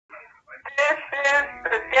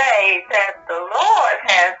the day that the Lord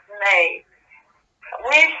has made.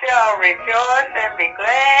 We shall rejoice and be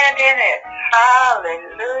glad in it.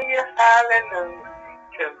 Hallelujah, hallelujah.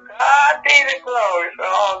 To God be the glory for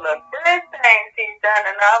all the good things he's done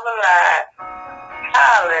in our lives.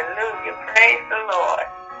 Hallelujah, praise the Lord.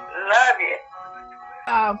 Love you.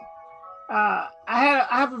 I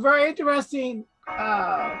have a very interesting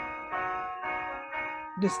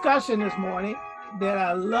discussion this morning that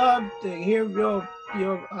I love to hear your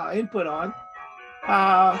input on.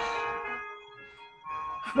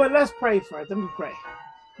 But let's pray first. Let me pray.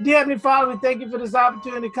 Dear Heavenly Father, we thank you for this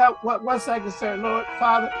opportunity to come. One second, sir, Lord,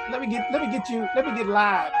 Father, let me get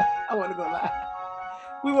live. I want to go live.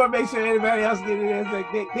 We want to make sure anybody else get in there.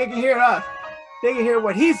 They can hear us. They can hear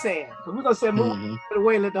what he's saying. Because we're going to say, move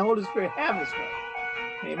away, let the Holy Spirit have his way.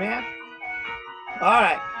 Amen. All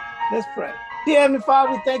right, let's pray. Dear Heavenly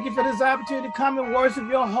Father, we thank you for this opportunity to come and worship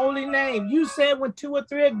your holy name. You said when 2 or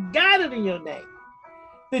 3 are gathered in your name,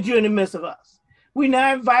 that you're in the midst of us. We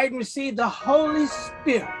now invite and receive the Holy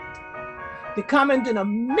Spirit to come into the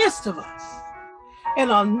midst of us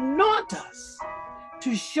and anoint us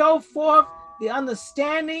to show forth the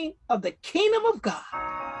understanding of the kingdom of God,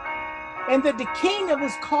 and that the kingdom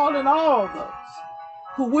is calling all those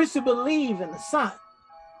who wish to believe in the Son,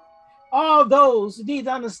 all those who need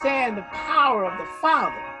to understand the power of the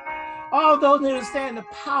Father, all those who understand the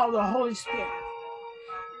power of the Holy Spirit.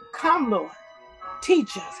 Come, Lord,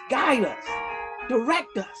 teach us, guide us,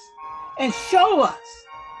 direct us, and show us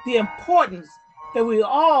the importance that we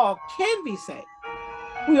all can be saved.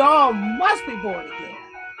 We all must be born again,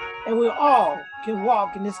 and we all can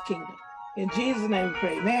walk in this kingdom. In Jesus' name we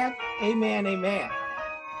pray, amen, amen, amen.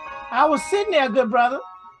 I was sitting there, good brother,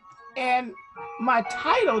 and my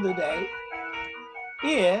title today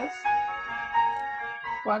is,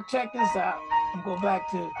 well, check this out. I'm going back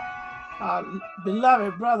to our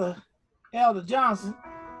beloved brother, Elder Johnson,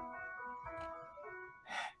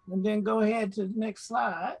 and then go ahead to the next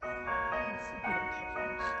slide.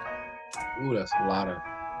 Ooh, that's a lot of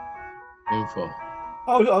info.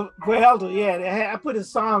 Oh, for Elder, yeah, I put a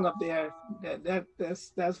song up there.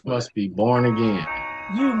 That's must be born again.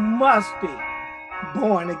 You must be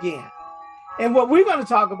born again. And what we're going to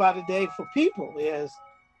talk about today for people is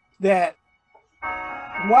that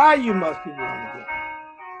why you must be born again.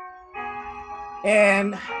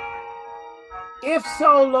 And if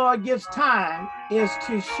so, Lord gives time, is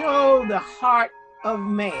to show the heart of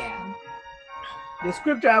man. The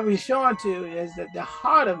scripture I was showing to is that the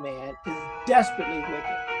heart of man is desperately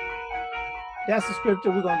wicked. That's the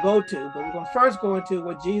scripture we're going to go to, but we're going to first go into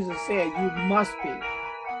what Jesus said, you must be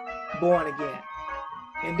born again.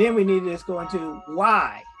 And then we need to just go into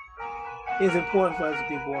why it's important for us to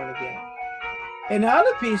be born again. And the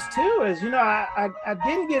other piece too is, I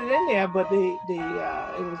didn't get it in there, but it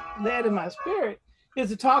was led in my spirit, is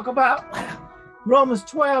to talk about Romans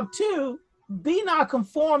 12:2, be not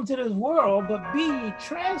conformed to this world, but be ye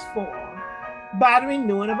transformed by the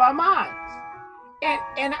renewing of our minds.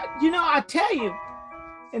 And I tell you,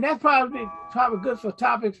 and that's probably good for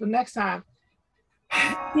topic for next time.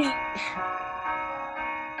 I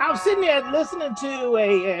was sitting there listening to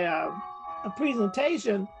a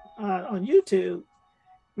presentation on YouTube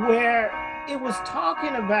where it was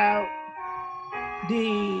talking about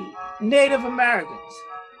the Native Americans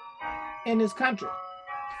in this country.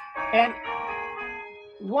 And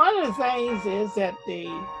one of the things is that the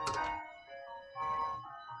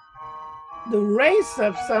race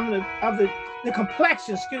of some of the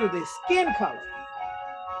complexion, the skin color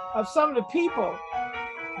of some of the people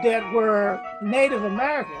that were Native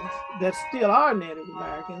Americans, that still are Native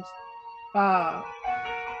Americans,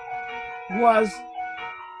 was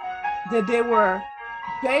that they were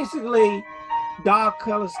basically dark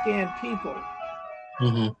colored skinned people.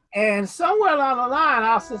 And somewhere along the line,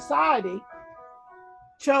 our society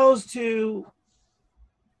chose to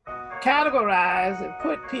categorize and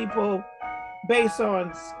put people based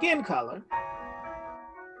on skin color,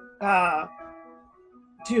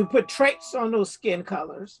 to put traits on those skin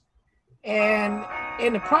colors. And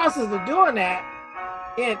in the process of doing that,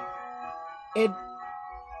 it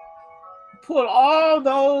put all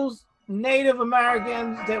those Native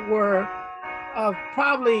Americans that were of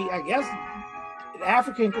probably, I guess,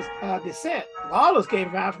 African descent. All of us came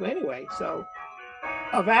from Africa anyway, so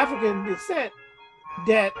of African descent,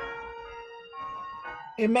 that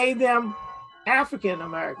it made them African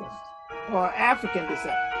Americans or African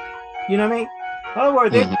descent. You know what I mean? In other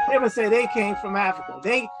words, they never say they came from Africa.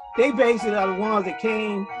 They basically are the ones that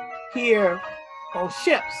came here on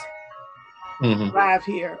ships, arrived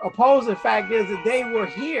here. Opposing fact is that they were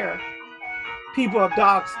here people of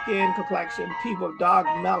dark skin complexion, people of dark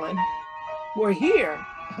melon, were here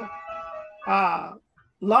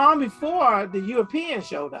long before the Europeans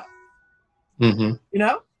showed up. Mm-hmm. You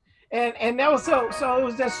know, and that was so it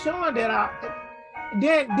was just showing that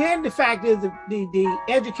then the fact is the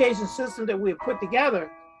education system that we put together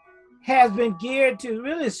has been geared to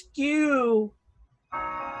really skew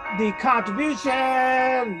the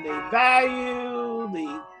contribution, the value,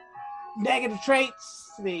 the negative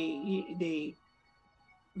traits, the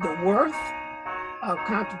worth of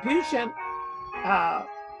contribution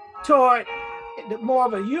toward more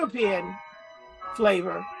of a European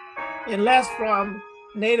flavor and less from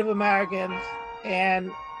Native Americans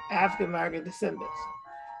and African American descendants.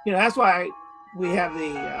 You know, that's why we have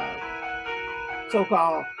the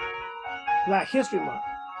so-called Black History Month,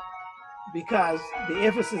 because the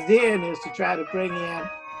emphasis then is to try to bring in,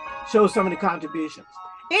 show some of the contributions.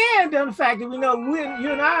 And then the fact that we know,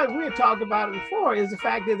 you and I, we had talked about it before, is the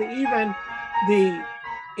fact that even the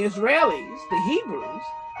Israelis, the Hebrews,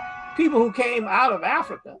 people who came out of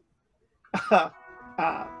Africa,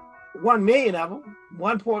 1 million of them,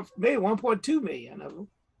 maybe 1.2 million of them,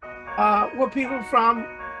 were people from,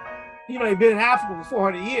 you know, they've been in Africa for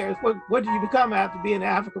 400 years. What did you become after being in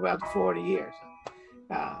Africa for after 40 years?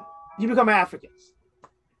 You become Africans,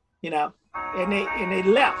 you know, and they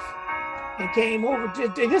left and came over.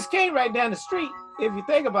 They just came right down the street, if you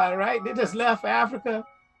think about it, right? They just left Africa,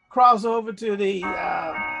 crossed over to the,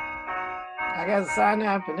 I guess, the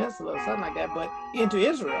Sinai Peninsula or something like that, but into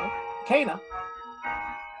Israel, Canaan,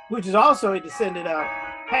 which is also a descendant of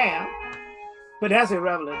Ham. But that's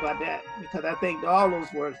irrelevant about that, because I think all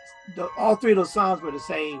three of those sons were the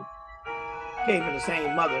same, came from the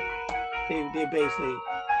same mother. They're basically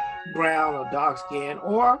brown or dark skinned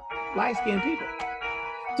or light skinned people.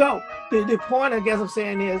 So the point I guess I'm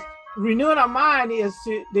saying is renewing our mind is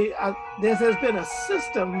there has been a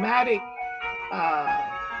systematic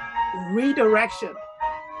redirection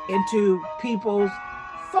into people's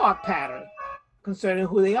thought pattern concerning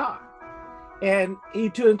who they are. And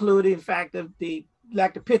to include the fact of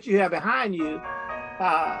like the picture you have behind you,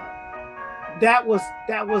 that was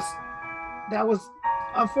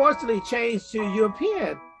unfortunately changed to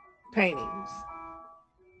European paintings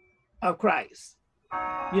of Christ,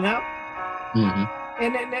 you know.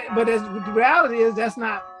 Mm-hmm. But the reality is that's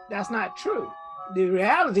not true. The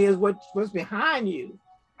reality is what's behind you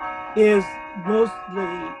is mostly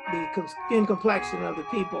the skin complexion of the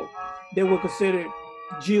people that were considered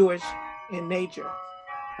Jewish in nature.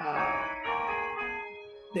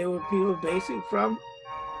 They were people basically from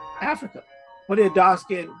Africa, but they're dark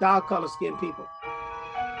colored skinned people.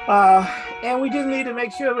 And we just need to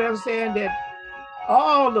make sure we understand that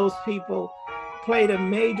all those people played a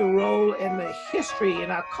major role in the history in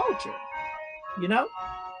our culture. You know,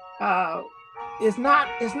 it's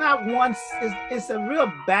a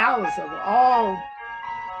real balance of all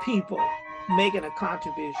people making a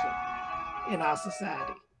contribution in our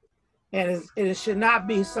society. And it should not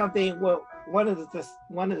be something. Well, one of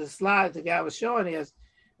the slides the guy was showing is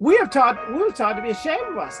we were taught to be ashamed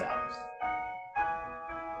of ourselves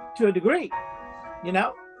to a degree. You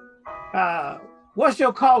know, what's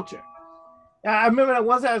your culture? I remember that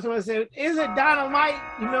one time someone said, "Is it dynamite?"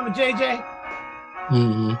 You remember JJ?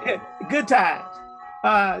 Mm-hmm. Good times.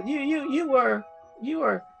 You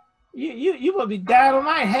will be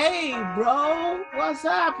dynamite. Hey, bro, what's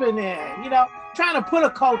happening? You know, trying to put a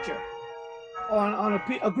culture on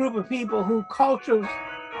a group of people whose cultures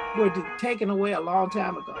were taken away a long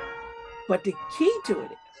time ago. But the key to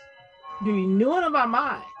it is the renewing of our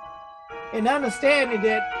mind and understanding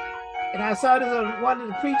that, and I saw this on one of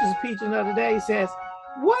the preachers preaching the other day, he says,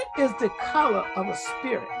 what is the color of a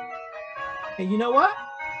spirit? And you know what?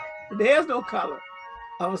 There's no color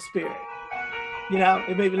of a spirit. You know,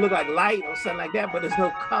 it maybe look like light or something like that, but there's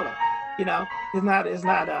no color. You know, it's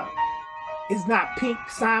not pink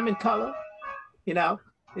Simon color. You know,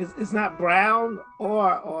 it's not brown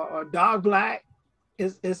or dark black.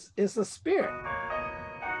 It's a spirit.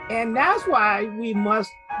 And that's why we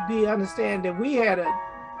must understand that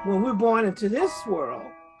when we're born into this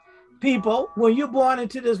world, when you're born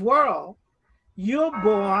into this world, you're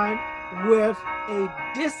born with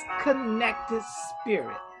a disconnected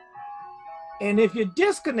spirit. And if you're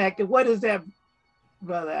disconnected, what is that,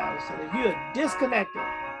 Brother Allison? If you're a disconnected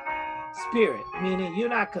spirit, meaning you're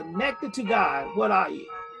not connected to God, what are you?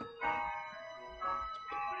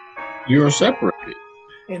 You're separated.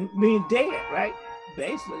 And mean dead, right?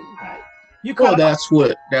 Basically, right? That's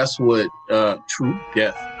what true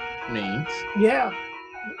death means. Yeah.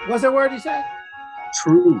 What's that word you said?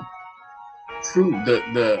 True.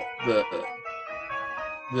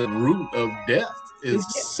 the root of death is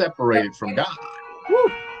separated from God. Woo.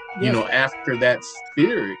 You Yes, know, sir. after that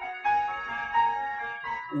spirit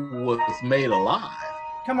was made alive,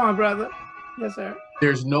 Come on, brother. Yes, sir.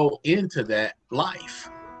 there's no end to that life.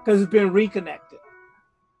 Because it's been reconnected.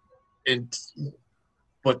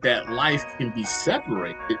 But that life can be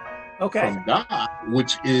separated Okay. from God,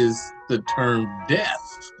 which is the term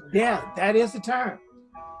death. Yeah, that is the term.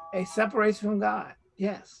 A separation from God.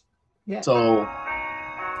 Yes. Yes. So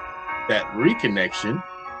that reconnection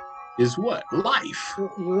is what? Life.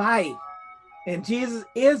 Life. And Jesus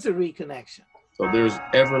is the reconnection. So there's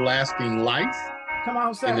everlasting life. Come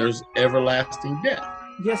on, sir. And there's everlasting death.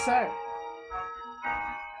 Yes, sir.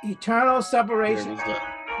 Eternal separation.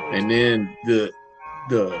 And then the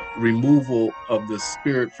removal of the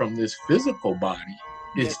spirit from this physical body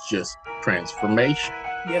is just transformation.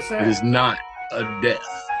 Yes, sir. It is not a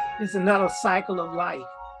death. It's another cycle of life.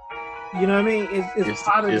 You know what I mean? It's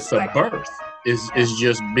part of it's a birth. It's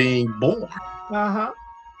just being born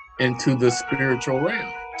into the spiritual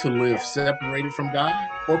realm, to live separated from God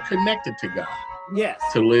or connected to God. Yes.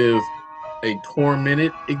 To live a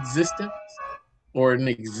tormented existence or an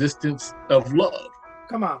existence of love.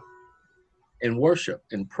 Come on. And worship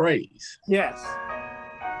and praise. Yes.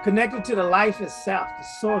 Connected to the life itself, the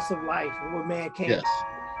source of life, where man came. Yes.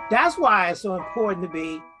 That's why it's so important to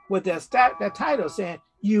be with that title saying,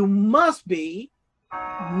 you must be,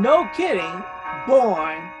 no kidding,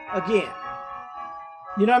 born again.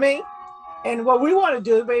 You know what I mean? And what we want to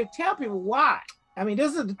do is tell people why. I mean,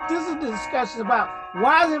 this is the discussion about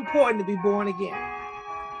why it's important to be born again.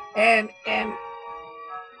 And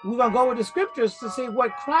we're going to go with the scriptures to see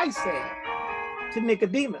what Christ said to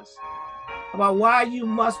Nicodemus about why you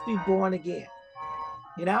must be born again,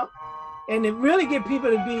 you know? And it really get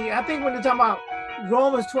people to be, I think when they're talking about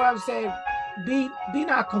Romans 12 said, be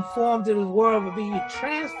not conformed to this world, but be ye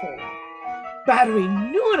transformed by the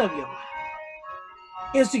renewing of your mind,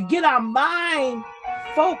 is to get our mind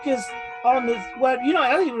focused on this, what, you know,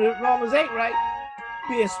 I think Romans 8, right?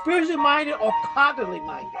 Be spiritually minded or carnally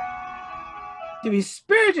minded. To be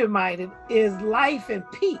spiritually minded is life and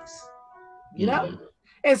peace, you know?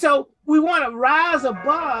 And so we want to rise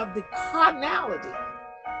above the carnality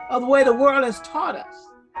of the way the world has taught us.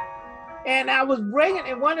 And I was bringing,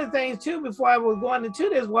 and one of the things too, before I was going into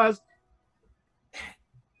this, was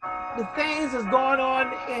the things that's going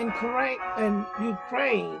on in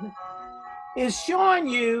Ukraine is showing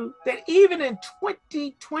you that even in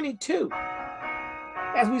 2022,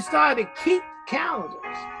 as we started to keep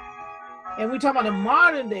calendars, and we talk about the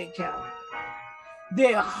modern day calendar,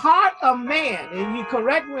 the heart of man, and you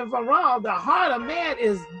correct me if I'm wrong, the heart of man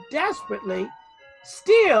is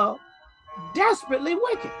still desperately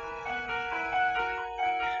wicked.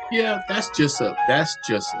 Yeah, that's just a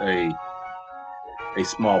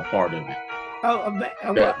small part of it.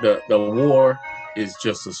 The war is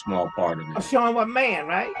just a small part of it. Showing what man,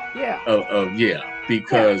 right? Yeah.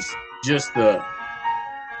 Because just the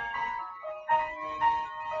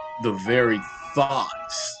very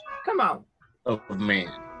thoughts of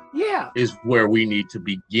man is where we need to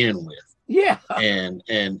begin with. Yeah. And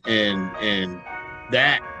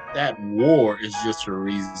that war is just a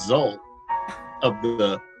result of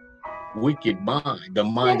the wicked mind, the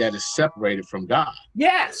mind that is separated from God.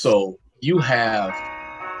 Yes. So you have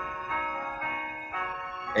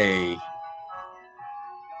a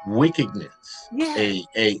wickedness,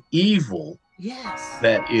 a evil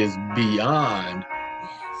that is beyond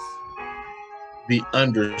the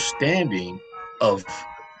understanding of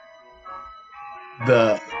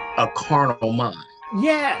a carnal mind.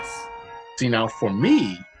 Yes. See, now for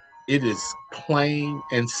me, it is plain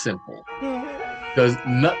and simple. Because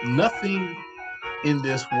nothing in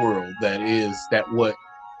this world that what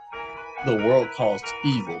the world calls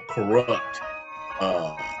evil, corrupt,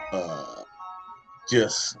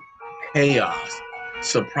 just chaos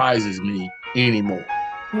surprises me anymore.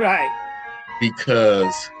 Right.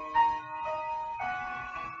 Because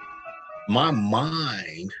my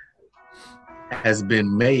mind has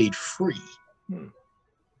been made free.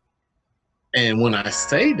 And when I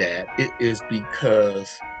say that, it is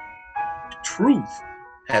because truth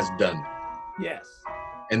has done it. Yes.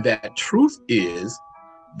 And that truth is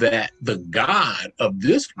that the God of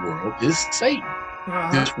this world is Satan.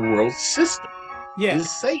 This world system is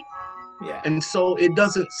Satan. Yeah. And so it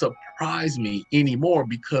doesn't surprise me anymore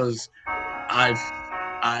because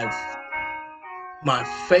my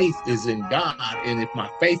faith is in God. And if my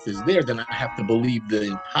faith is there, then I have to believe the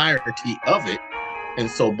entirety of it. And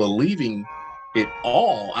so believing it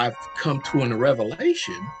all, I've come to a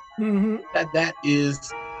revelation that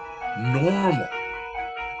is normal.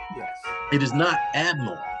 Yes. It is not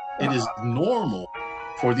abnormal. It is normal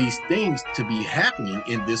for these things to be happening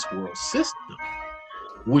in this world system,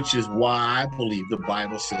 which is why I believe the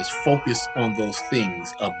Bible says focus on those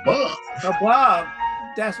things above. Above.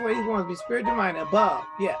 That's where he wants to be spiritually minded. Above.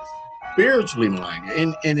 Yes. Spiritually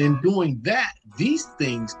minded. And in doing that, these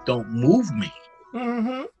things don't move me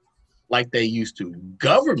like they used to.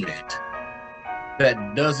 Government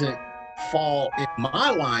that doesn't fall in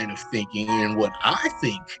my line of thinking and what I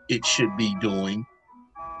think it should be doing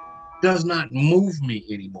does not move me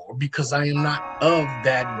anymore, because I am not of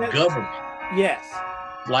that government. Yes.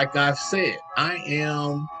 Like I've said, I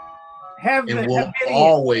am and will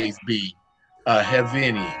always be a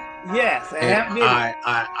Heavenian. Yes. And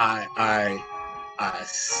I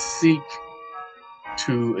seek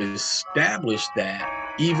to establish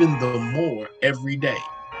that even the more every day.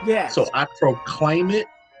 Yes. So I proclaim it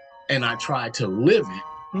and I try to live it.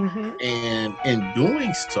 And in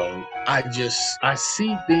doing so, I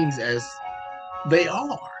see things as they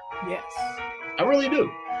are. Yes. I really do.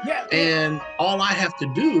 Yeah. And all I have to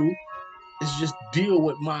do is just deal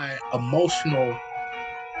with my emotional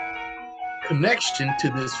connection to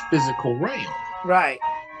this physical realm. Right.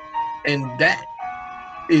 And that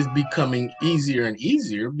is becoming easier and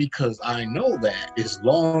easier, because I know that as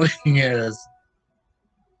long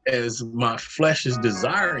as my flesh is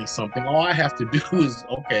desiring something, all I have to do is,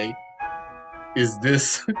 okay, is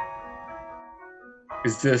this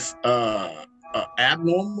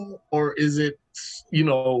abnormal, or is it,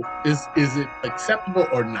 is it acceptable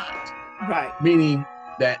or not? Right. Meaning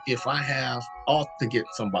that if I have ought to get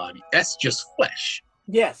somebody, that's just flesh.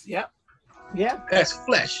 Yes. Yep. Yeah. That's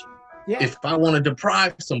flesh. Yeah. If I want to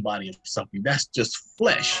deprive somebody of something, that's just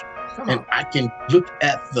flesh. And I can look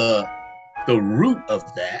at the root of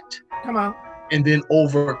that. Come on. And then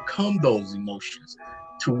overcome those emotions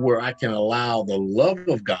to where I can allow the love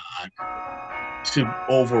of God to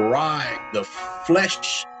override the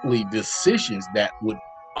fleshly decisions that would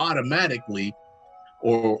automatically,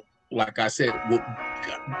 or like I said,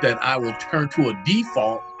 that I will turn to a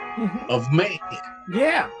default of man.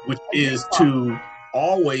 Yeah. Which is to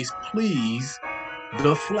always please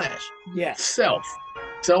the flesh. Yes.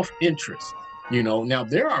 Self-interest. Now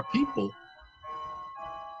there are people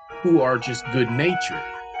who are just good-natured.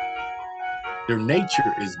 Their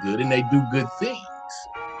nature is good and they do good things.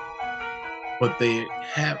 But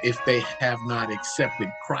if they have not accepted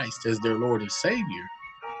Christ as their Lord and Savior,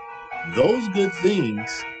 those good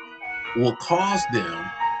things will cause them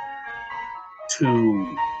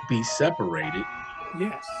to be separated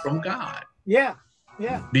from God. Yeah.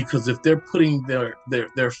 Yeah. Because if they're putting they're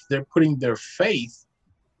putting their faith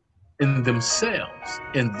in themselves,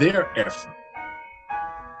 in their effort,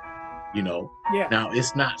 Now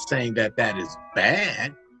it's not saying that is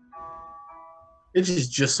bad. It is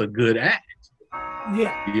just a good act.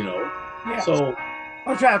 Yeah. Yeah. So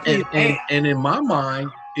I'm trying to and in my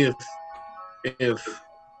mind, if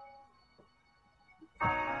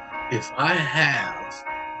I have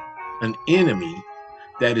an enemy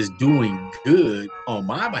that is doing good on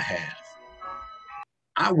my behalf,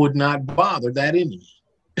 I would not bother that enemy.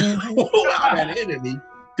 Allow that enemy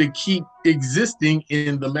to keep existing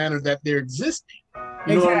in the manner that they're existing.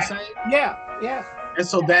 You know what I'm saying? Yeah, yeah. And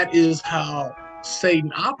so that is how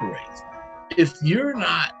Satan operates. If you're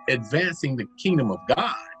not advancing the kingdom of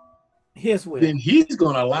God, his will, then he's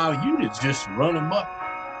going to allow you to just run him up.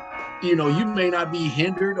 You may not be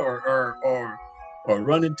hindered or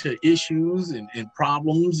run into issues and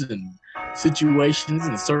problems and situations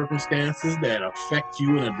and circumstances that affect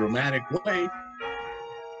you in a dramatic way.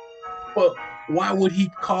 But why would he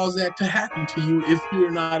cause that to happen to you if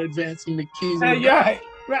you're not advancing the kingdom? Right.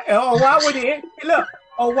 Or why would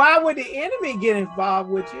why would the enemy get involved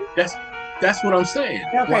with you? That's what I'm saying.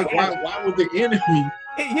 Okay, why would the enemy?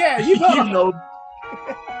 Yeah,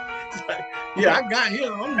 yeah, I got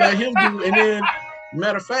him. I'm gonna let him do. And then,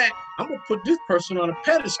 matter of fact, I'm gonna put this person on a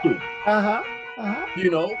pedestal.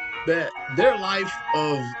 That their life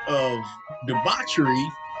of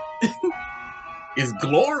debauchery is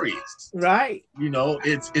glorious. Right.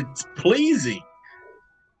 It's pleasing.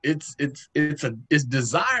 It's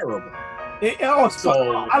desirable.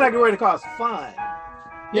 So I like the word to call it fun.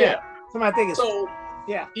 Yeah. Somebody think it's so.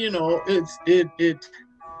 Yeah. It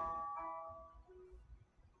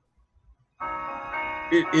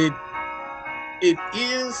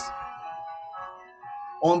is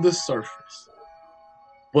on the surface,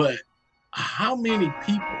 but how many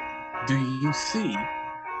people do you see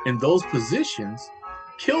in those positions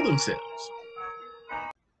kill themselves?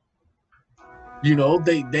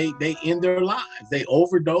 They end their lives. They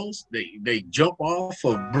overdose. They jump off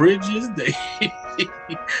of bridges.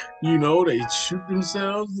 You know, they shoot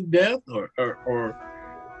themselves to death, or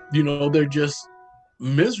you know, they're just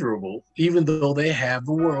miserable, even though they have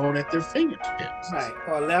the world at their fingertips. Right.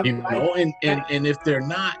 Or left, You know, and if they're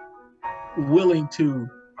not willing to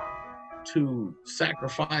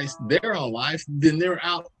sacrifice their own life, then they're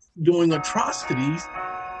out doing atrocities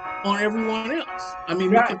on everyone else. I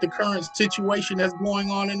mean, look at the current situation that's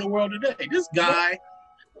going on in the world today. This guy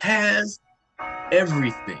has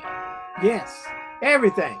everything. Yes,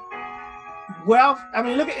 everything. Wealth. I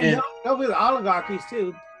mean, look at over the oligarchies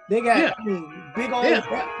too. They got I mean, big old.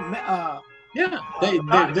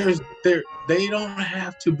 They don't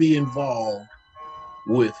have to be involved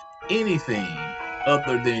with anything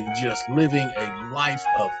other than just living a life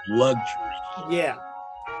of luxury. Yeah.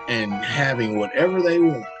 And having whatever they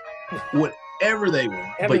want. Whatever they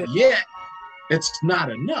want. But yet, it's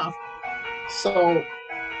not enough. So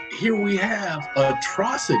here we have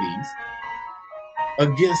atrocities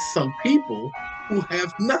against some people who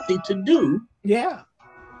have nothing to do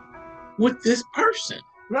with this person.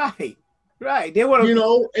 Right. They want to, you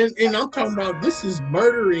know, and I'm talking about, this is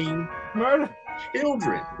murdering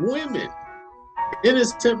children, women,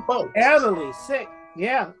 innocent folks, elderly, sick.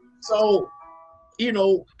 Yeah. So, you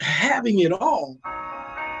know, having it all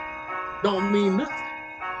don't mean nothing.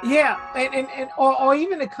 Yeah, or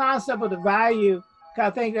even the concept of the value. I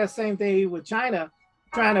think that same thing with China,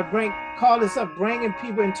 trying to call this up, bringing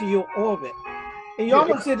people into your orbit, and you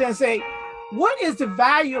almost sit there and say, what is the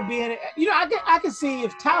value of being? You know, I can see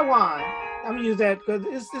if Taiwan. I'm gonna use that because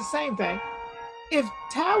it's the same thing. If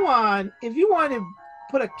Taiwan, if you want to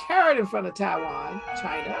put a carrot in front of Taiwan,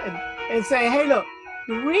 China, and say, hey, look,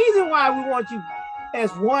 the reason why we want you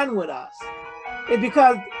as one with us is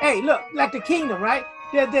because, hey, look, like the kingdom, right?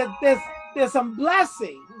 There's some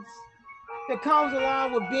blessings that comes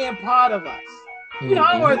along with being part of us. You know,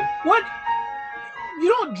 in other words, you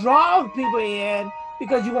don't draw people in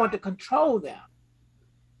because you want to control them.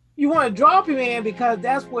 You want to draw people in because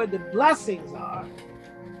that's where the blessings are.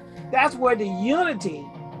 That's where the unity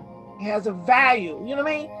has a value. You know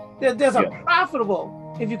what I mean? There's a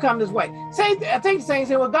profitable if you come this way. I think the same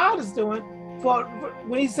thing what God is doing for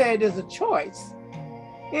when he said there's a choice,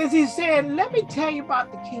 is he's saying, let me tell you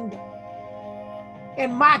about the kingdom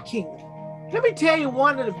and my kingdom. Let me tell you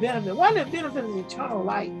one of the benefits. One of the benefits is eternal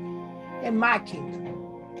life in my kingdom.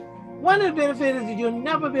 One of the benefits is that you'll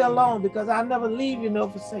never be alone because I'll never leave you nor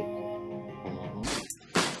forsake you.